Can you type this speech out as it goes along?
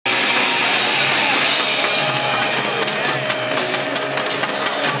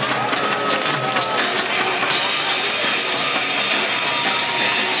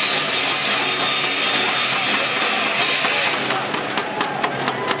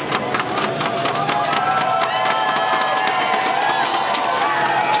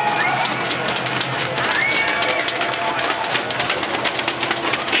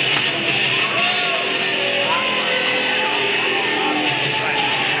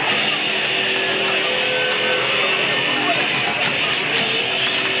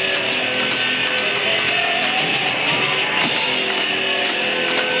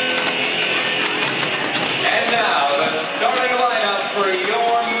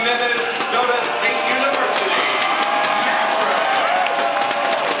Minnesota State University.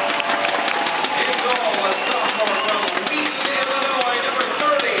 In goal, a sophomore from Wheaton, Illinois, number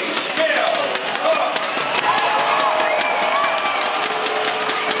 30, Bill Cook.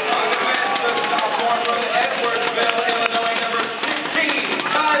 On defense, a sophomore from Edwardsville, Illinois, number 16,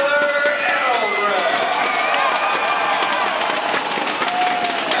 Tyler Eldred.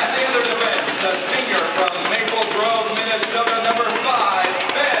 And the other defense, a senior from Maple Grove, Minnesota, number 5,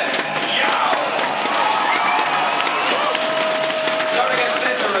 Ben Yao. Starting at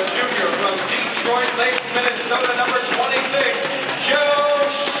center, a junior from Detroit Lakes, Minnesota, number 26, Joe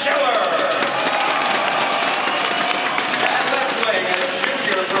Schiller. And left wing, a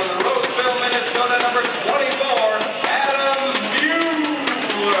junior from Roseville, Minnesota, number 24, Adam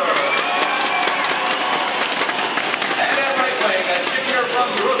Bueller. And at right wing, a junior from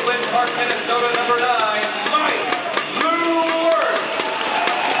Brooklyn Park, Minnesota, number 9, Mike Lewis.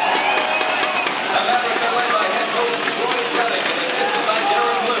 The Mavericks are led by head coach Troy Jellick and assisted by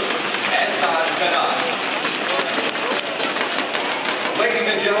Darren Blue and Todd Bennett. Ladies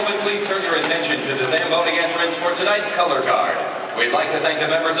and gentlemen, please turn your attention to the Zamboni entrance for tonight's color guard. We'd like to thank the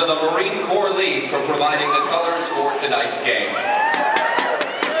members of the Marine Corps League for providing the colors for tonight's game.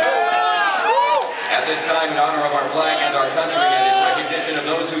 At this time, in honor of our flag and our country and in recognition of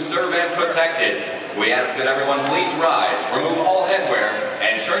those who serve and protect it, we ask that everyone please rise, remove all headwear,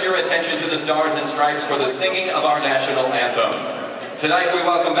 and turn your attention to the stars and stripes for the singing of our national anthem. Tonight we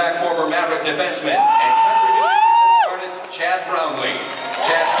welcome back former Maverick defenseman and country music recording artist Chad Brownlee.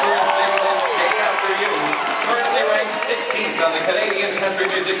 Chad's current single, Day After You, currently ranks 16th on the Canadian country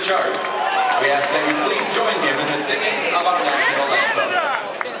music charts. We ask that you please join him in the singing of our national anthem.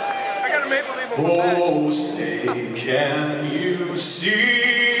 Oh, say, can you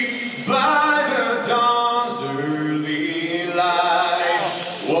see by the dawn's early light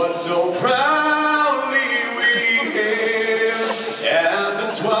what so proudly we hailed at the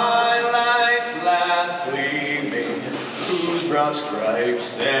twilight's last gleaming, whose broad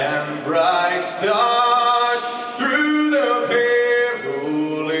stripes and bright stars through the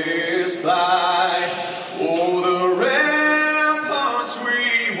perilous fight